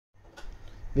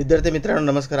विद्यार्थी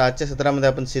मित्रांनो नमस्कार. आजच्या सत्रामध्ये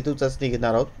आपण सेतू चाचणी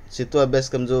घेणार आहोत. सेतू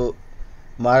अभ्यासक्रम जो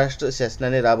महाराष्ट्र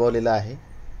शासनाने राबवलेला आहे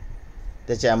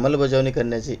त्याची अंमलबजावणी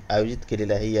करण्याची आयोजित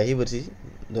केलेली आहे याही वर्षी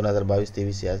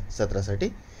 2022-23 या सत्रासाठी.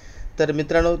 तर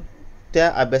मित्रांनो त्या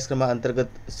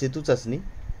अभ्यासक्रमाअंतर्गत सेतू चाचणी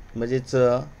म्हणजेच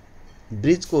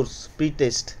bridge course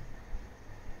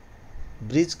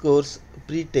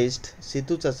pre test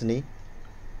Setu चाचणी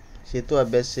सेतू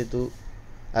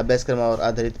अभ्यासक्रमावर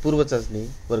आधारित पूर्व चाचणी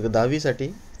वर्ग 10वी साठी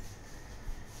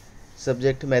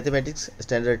subject mathematics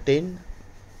standard 10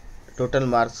 total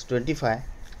marks 25.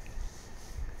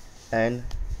 And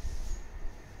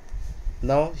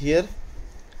now here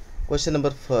question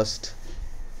number first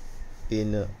in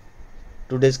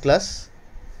today's class.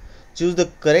 Choose the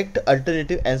correct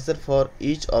alternative answer for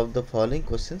each of the following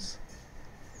questions.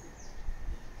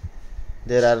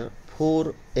 There are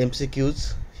 4 MCQs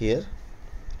here.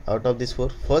 Out of these 4,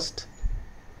 first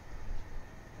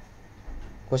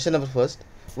question number first,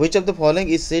 which of the following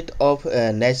is set of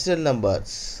natural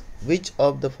numbers? Which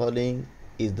of the following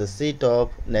is the set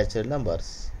of natural numbers?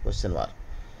 Question mark.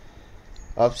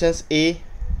 Options A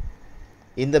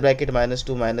in the bracket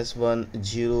 -2 -1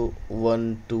 0 1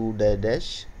 2 dash,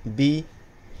 B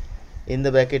in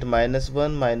the bracket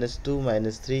 -1 -2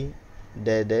 -3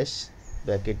 dash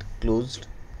bracket closed,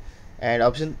 and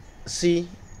option C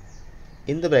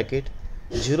in the bracket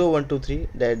 0 1 2 3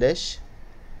 dash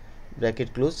bracket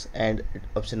close, and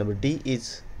option number D is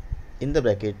in the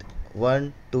bracket 1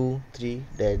 2 3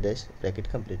 dash bracket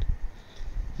complete.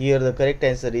 Here the correct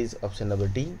answer is option number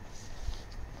D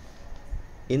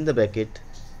in the bracket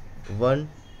 1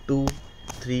 2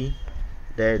 3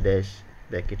 dash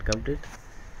bracket complete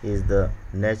is the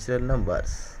natural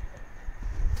numbers.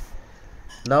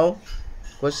 Now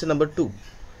question number 2,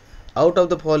 out of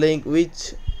the following which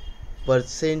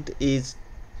percent is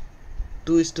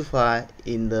 2:5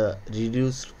 in the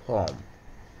reduced form?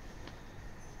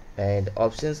 And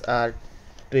options are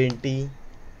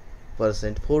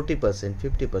 20%, 40%,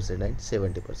 50% and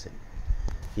 70%.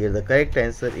 Here the correct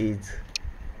answer is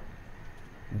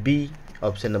B,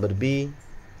 option number B,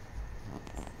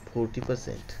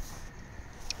 40%.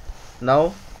 Now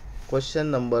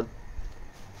question number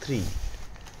 3,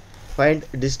 find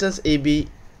distance AB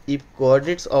if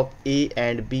coordinates of A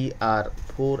and B are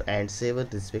 4 and 7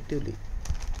 respectively.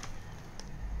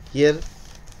 Here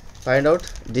find out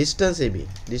distance AB.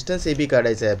 Distance AB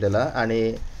काढायचं आहे आपल्याला आणि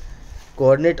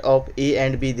coordinate of A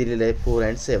and B दिलेले आहे 4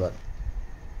 and 7.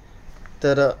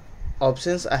 तर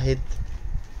options आहेत,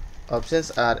 options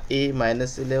are A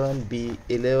 -11, B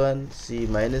 11, C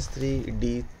 -3, D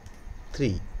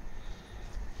 3.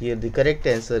 Here the correct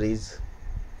answer is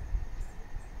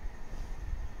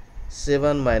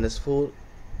 7 - 4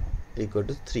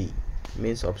 = 3,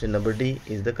 means option number D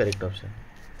is the correct option.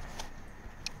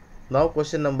 Now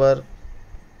question number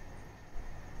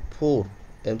 4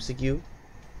 MCQ.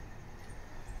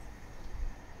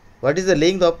 What is the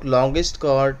length of longest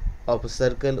chord of a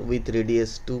circle with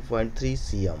radius 2.3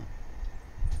 cm?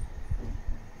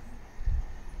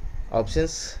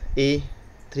 Options A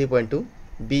 3.2,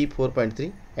 B 4.3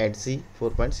 and C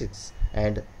 4.6,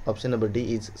 and option number D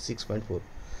is 6.4.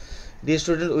 Dear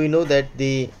student, we know that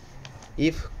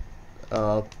if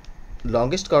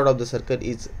longest chord of the circle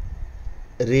is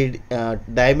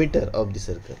diameter of the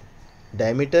circle.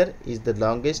 Diameter is the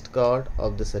longest chord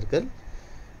of the circle.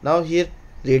 Now here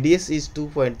radius is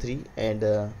 2.3 and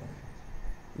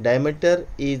diameter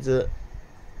is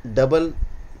double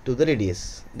to the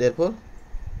radius. Therefore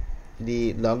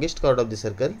the longest chord of the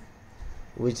circle,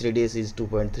 which radius is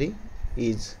 2.3,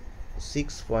 is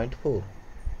 6.4.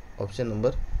 Option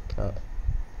number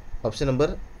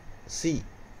C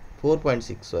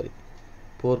 4.6, sorry,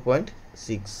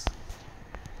 4.6,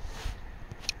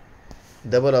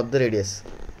 double of the radius.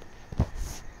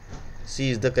 C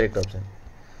is the correct option.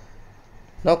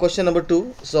 Now question number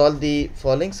 2, solve the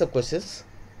following sub questions.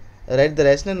 Write the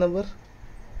rational number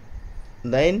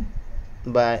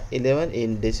 9/11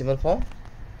 in decimal form,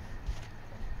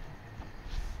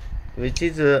 which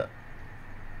is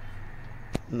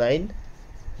 9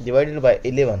 divided by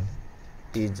 11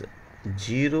 is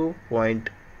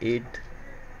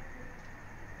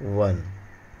 0.81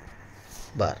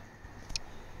 bar.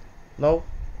 Now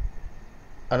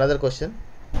another question,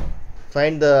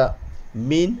 find the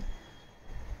mean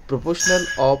proportional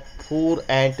of 4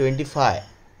 and 25.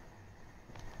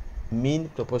 Mean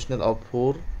proportional of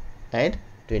 4 and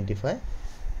 25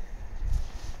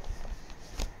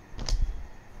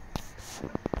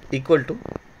 equal to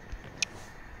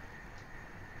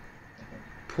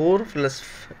 4 plus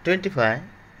 25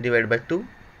 divided by 2,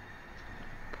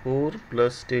 4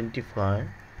 plus 25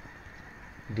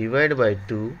 divided by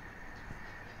 2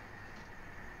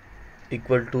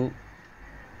 equal to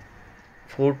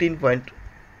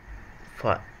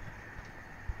 14.5.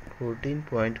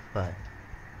 14.5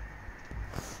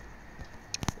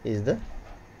 is the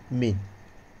mean.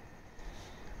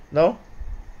 Now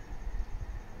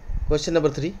question number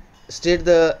 3. State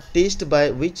the test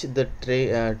by which the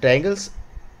triangles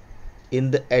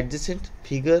in the adjacent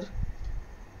figure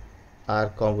are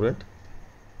congruent.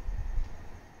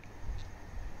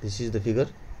 This is the figure.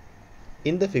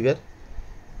 In the figure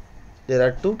there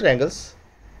are two triangles,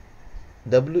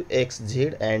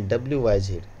 WXZ and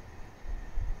WYZ.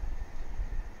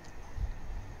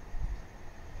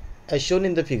 As shown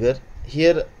in the figure,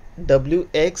 here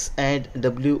WX and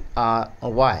WY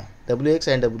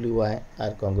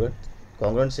are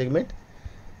congruent segment,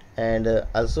 and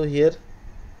also here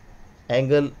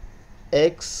angle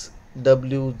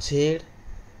XWZ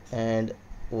and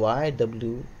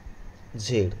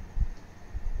YWZ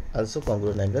also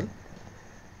congruent angle.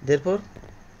 Therefore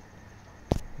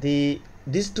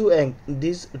these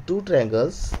two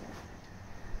triangles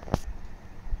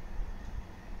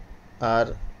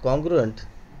are congruent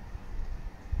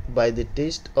by the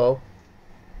test of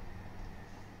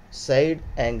side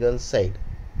angle side,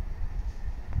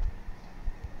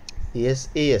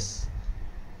 SAS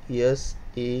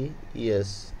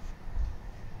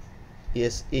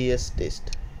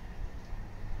test.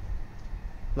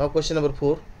 Now question number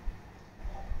 4.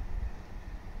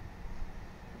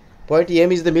 Point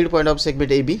M is the midpoint of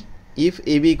segment AB. If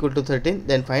AB equal to 13,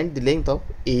 then find the length of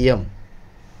AM.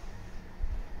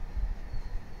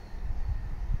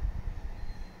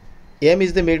 M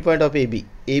is the midpoint of AB.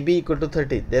 AB equal to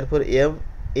 30. Therefore,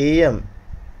 AM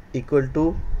equal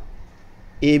to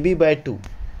AB by 2.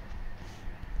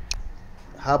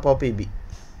 Half of AB.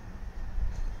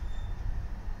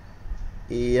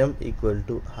 AM equal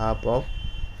to half of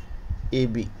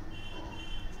AB.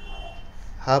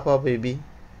 Half of AB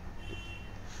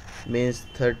means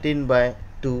 13 by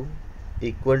 2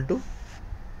 equal to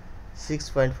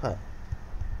 6.5.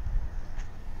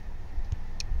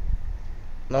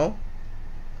 Now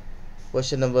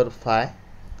question number 5.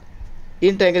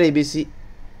 In triangle ABC,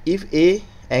 if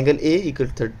angle A equal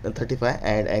to 35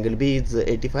 and angle B is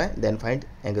 85, then find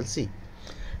angle C.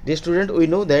 Dear student, we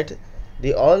know that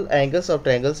the all angles of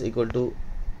triangles equal to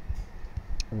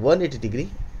 180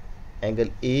 degree. Angle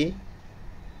A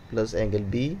plus angle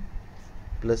B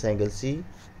plus angle C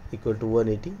equal to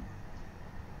 180,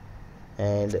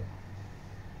 and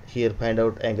here find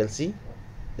out angle C.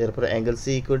 Therefore angle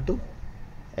C equal to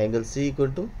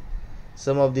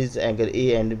sum of these angle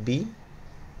A and B,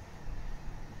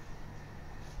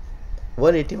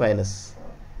 180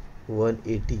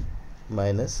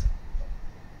 minus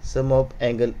sum of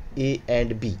angle A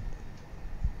and B,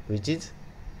 which is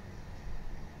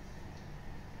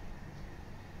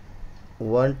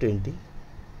 120 .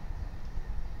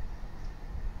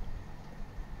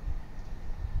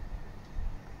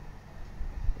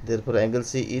 Therefore angle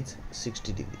C is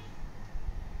 60 degree.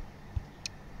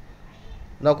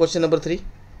 Now question number 3.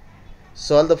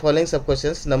 Solve the following sub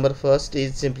questions. Number first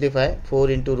is simplify 4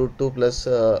 into root 2 plus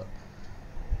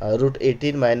root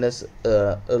 18 minus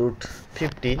root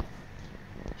 15.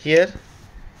 Here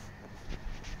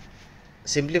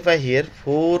simplify here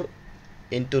 4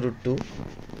 into root 2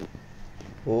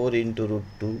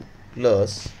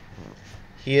 plus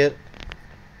here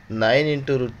 9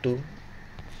 into root 2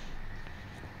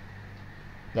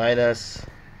 minus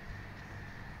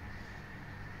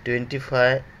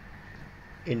 25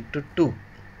 into 2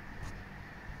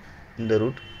 in the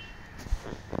root.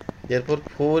 Therefore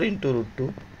 4 into root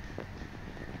 2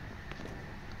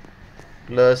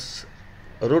 plus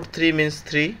root 3 means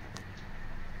 3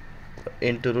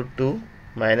 into root 2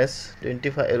 minus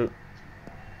 25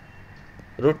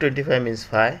 root 25 means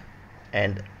 5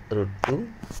 and root 2.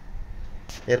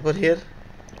 Therefore here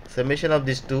summation of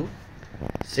these two,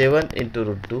 7 into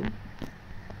root 2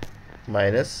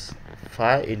 minus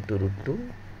 5 into root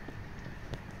 2,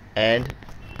 and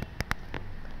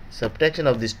subtraction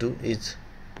of these two is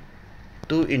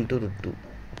 2 into root 2.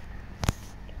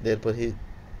 Therefore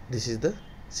this is the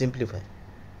simplify.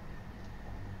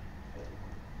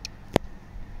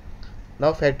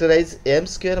 Now factorize m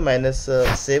square minus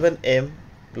 7m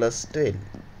plus 12.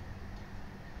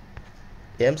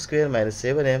 M square minus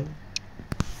 7m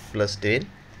plus 12.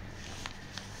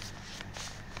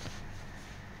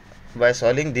 By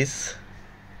solving this,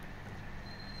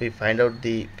 we find out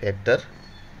the factor.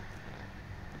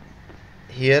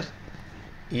 Here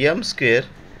m square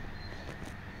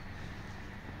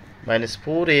minus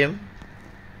 4m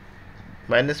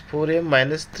minus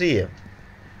 3m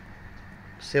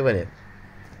 7m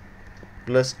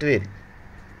plus 12.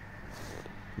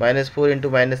 Minus 4 into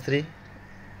minus 3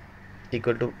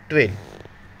 equal to 12.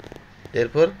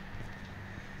 Therefore,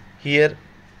 here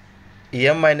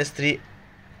m minus 3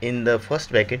 in the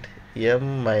first bracket,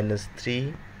 m minus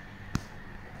 3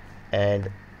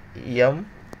 and m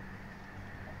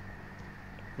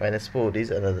minus 4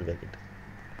 is another bracket,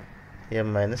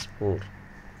 m minus 4,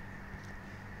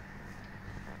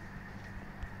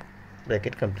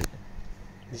 bracket complete.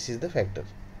 This is the factor,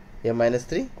 m minus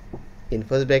 3 in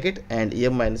first bracket and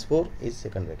m minus 4 is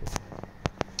second bracket.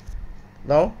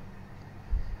 Now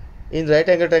in right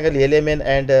angle triangle LMN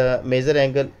and measure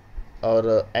angle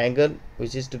or angle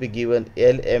which is to be given,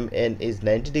 LMN is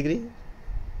 90 degree,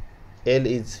 L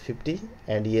is 50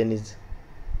 and N is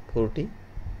 40.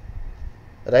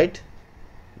 Write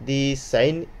the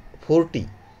sine 40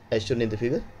 as shown in the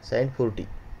figure. Sine 40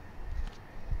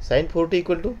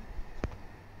 equal to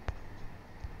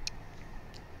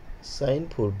sine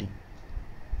 40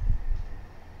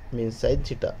 means sine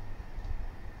theta.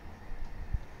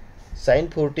 Sine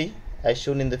 40 as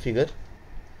shown in the figure,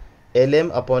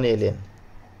 Lm upon Ln,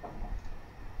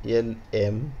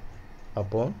 Lm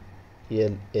upon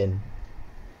Ln,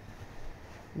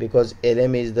 because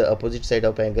Lm is the opposite side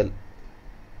of angle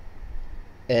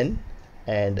N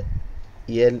and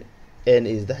Ln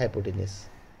is the hypotenuse.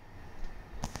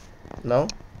 Now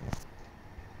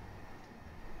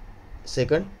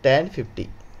second, tan 50,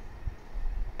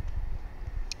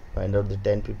 find out the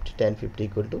tan 50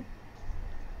 equal to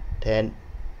tan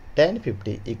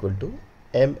 50 equal to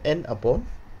mn upon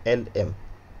Lm,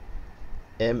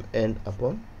 mn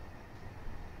upon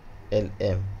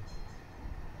Lm,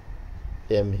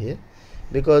 m here,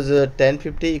 because tan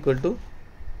 50 equal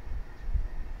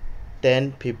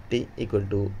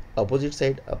to opposite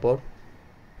side upon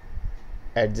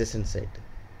adjacent side.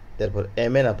 Therefore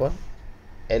mn upon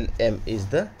Lm is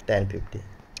the tan 50.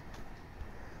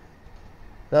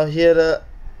 Now here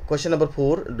question number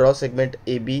 4, draw segment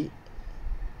AB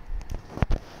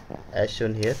as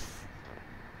shown here.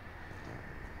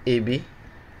 AB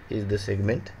is the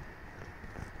segment,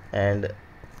 and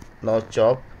now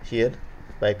chop here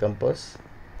by compass.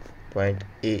 Point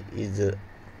A is the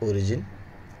origin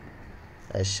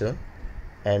as shown,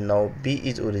 and now B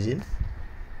is origin.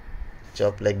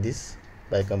 Chop like this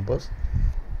by compass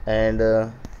and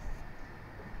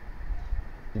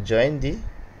join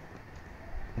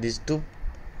these two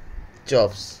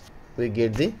chops. We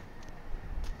get the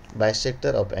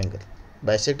bisector of angle,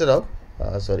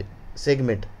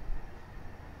 segment.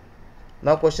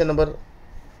 Now question number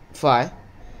 5,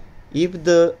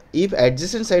 if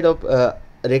adjacent side of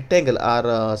rectangle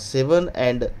are 7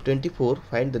 and 24,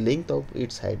 find the length of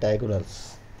its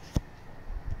diagonals.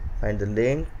 Find the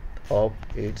length of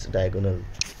its diagonal.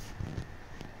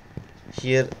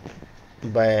 Here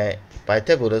by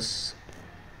Pythagoras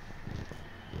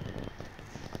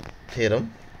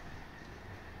theorem,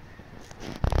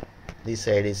 this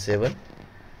side is 7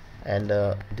 and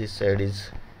this side is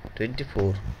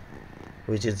 24,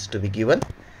 which is to be given.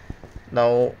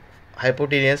 Now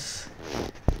hypotenuse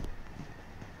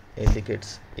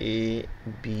indicates A,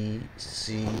 B,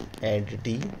 C and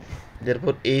D.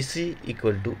 Therefore AC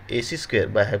equal to AC square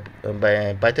by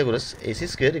Pythagoras, AC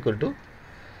square equal to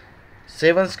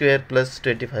 7 square plus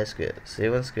 25 square,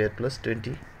 7 square plus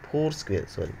 24 square,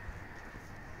 sorry.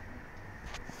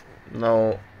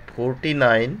 Now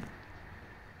 49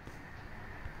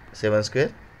 7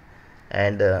 square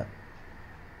and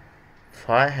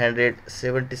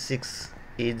 576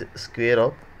 is square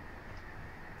of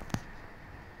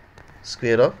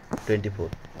 24.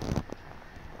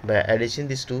 By addition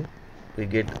these two, we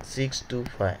get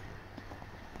 625.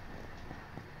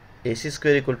 AC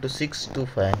square equal to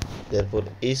 625. Therefore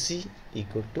AC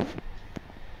equal to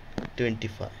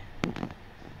 25,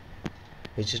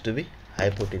 which is to be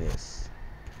hypotenuse.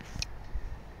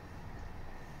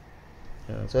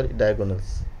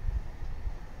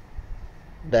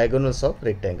 Diagonals of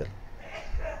rectangle.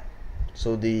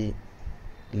 So the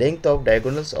length of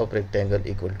diagonals of rectangle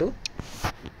equal to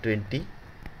 20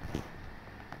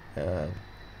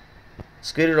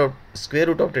 square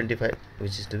root of 25,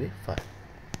 which is to be 5.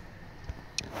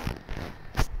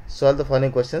 Solve the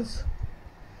following questions.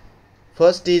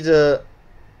 First is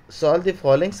solve the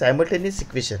following simultaneous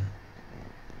equation: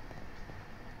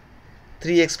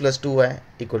 3x plus 2y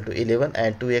equal to 11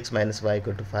 and 2x minus y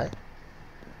equal to 5.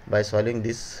 By solving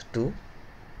these two,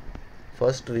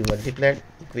 first we multiplied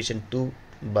equation 2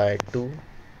 by 2.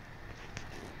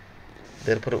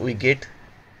 Therefore we get,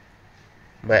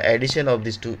 by addition of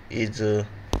these two, is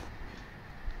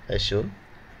as shown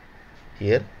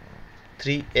here,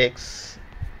 3x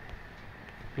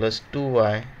plus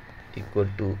 2y equal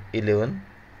to 11,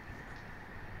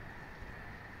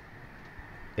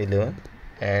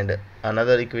 and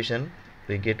another equation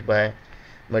we get by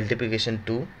multiplication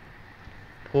 2,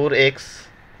 4x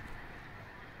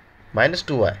minus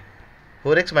 2y,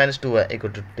 4x minus 2y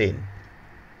equal to 10.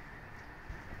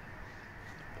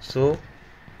 So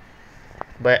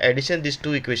by addition these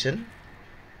two equation,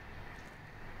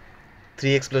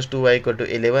 3x plus 2y equal to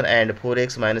 11 and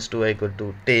 4x minus 2y equal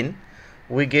to 10,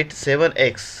 we get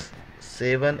 7x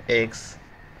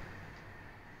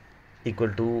equal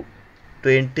to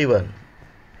 21.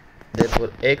 Therefore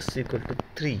x equal to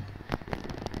 3,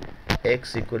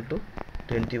 x equal to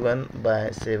 21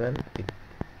 by 7, it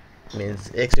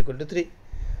means x equal to 3.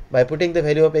 By putting the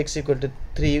value of x equal to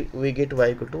 3, we get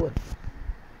y equal to 1.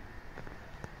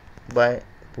 By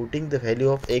putting the value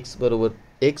of x बरोबर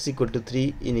x equal to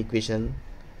 3 in equation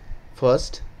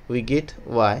first, we get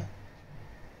y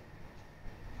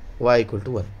equal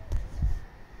to 1.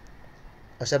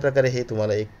 अशा प्रकारे हे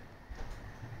तुम्हाला एक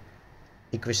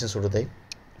equation सोडवता येईल.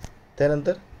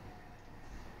 त्यानंतर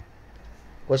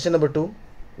question number 2,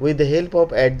 with the help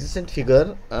of adjacent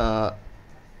figure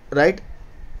write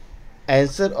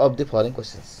answer of the following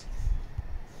questions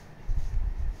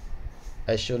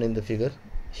as shown in the figure.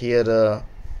 Here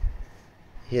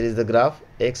is the graph,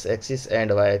 x axis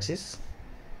and y axis.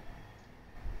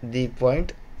 The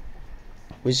point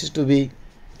which is to be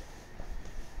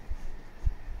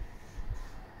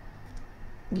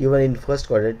given in first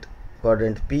quadrant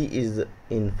P is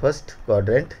in first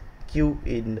quadrant, Q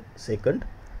in second,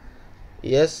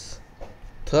 S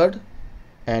third,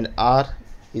 and R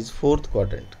is fourth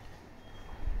quadrant,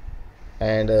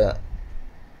 and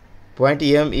point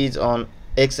M is on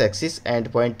x axis and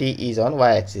point T is on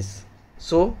y axis.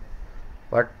 So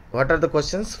what are the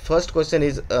questions? First question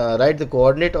is write the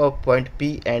coordinate of point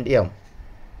P and M.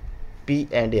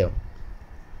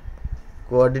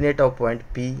 Coordinate of point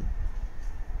P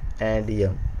and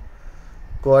M.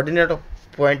 Coordinate of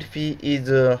point P is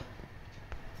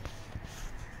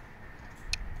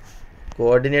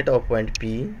coordinate of point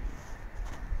P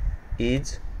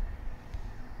is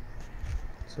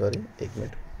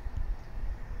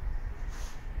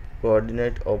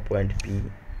coordinate of point P,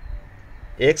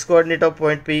 x coordinate of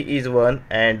point P is 1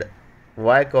 and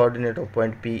y coordinate of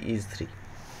point P is 3.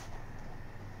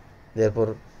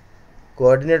 Therefore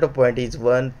coordinate of point is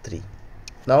 1, 3.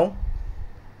 Now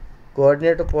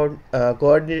coordinate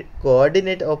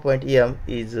of point M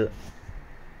is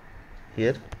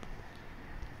here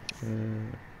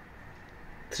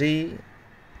 3,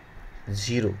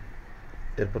 0.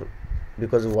 Therefore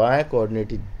because y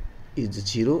coordinate is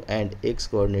 0 and x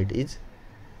coordinate is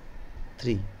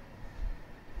 3.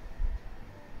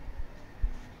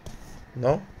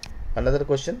 Now another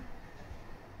question,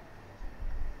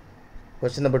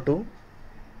 question number 2,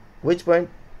 which point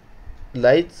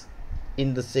lies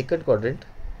in the second quadrant?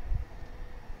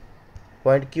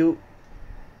 Point Q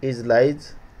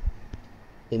lies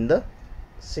in the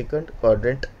second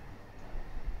quadrant,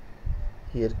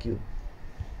 here Q.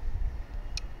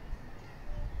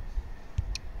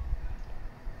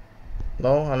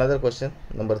 Now another question,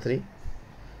 number 3,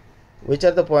 which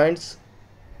are the points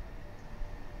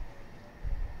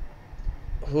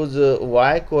whose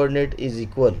y coordinate is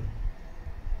equal?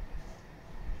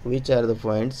 Which are the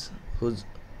points whose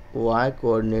y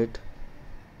coordinate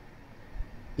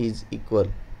is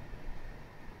equal?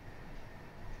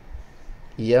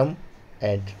 M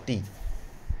and T.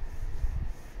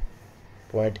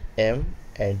 Point M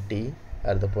and T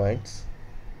are the points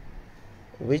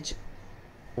which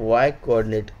y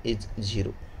coordinate is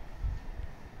 0,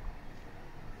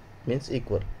 means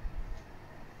equal.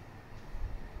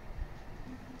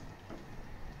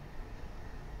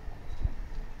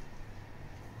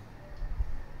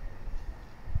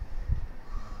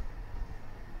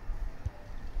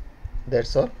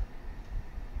 That's all.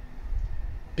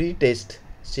 Pre test,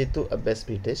 Setu अभ्यास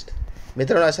pre test.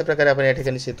 मित्रांनो अशा प्रकारे आपण या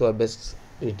ठिकाणी सेतू अभ्यास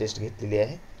pre test घेतलेली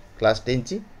आहे क्लास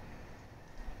 10ची.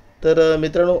 तर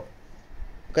मित्रांनो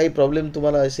काही प्रॉब्लेम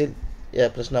तुम्हाला असेल या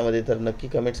प्रश्नामध्ये तर नक्की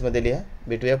कमेंट्समध्ये लिहा.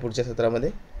 भेटूया पुढच्या सत्रामध्ये.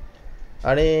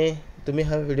 आणि तुम्ही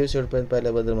हा व्हिडिओ शेवटपर्यंत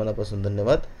पाहिल्याबद्दल मनापासून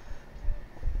धन्यवाद.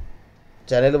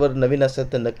 चॅनलवर नवीन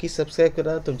असाल तर नक्की सबस्क्राईब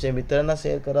करा, तुमच्या मित्रांना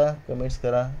शेअर करा, कमेंट्स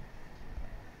करा.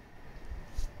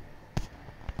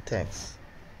 थँक्स.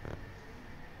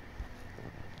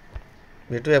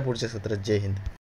 भेटूया पुढच्या सत्रात. जय हिंद.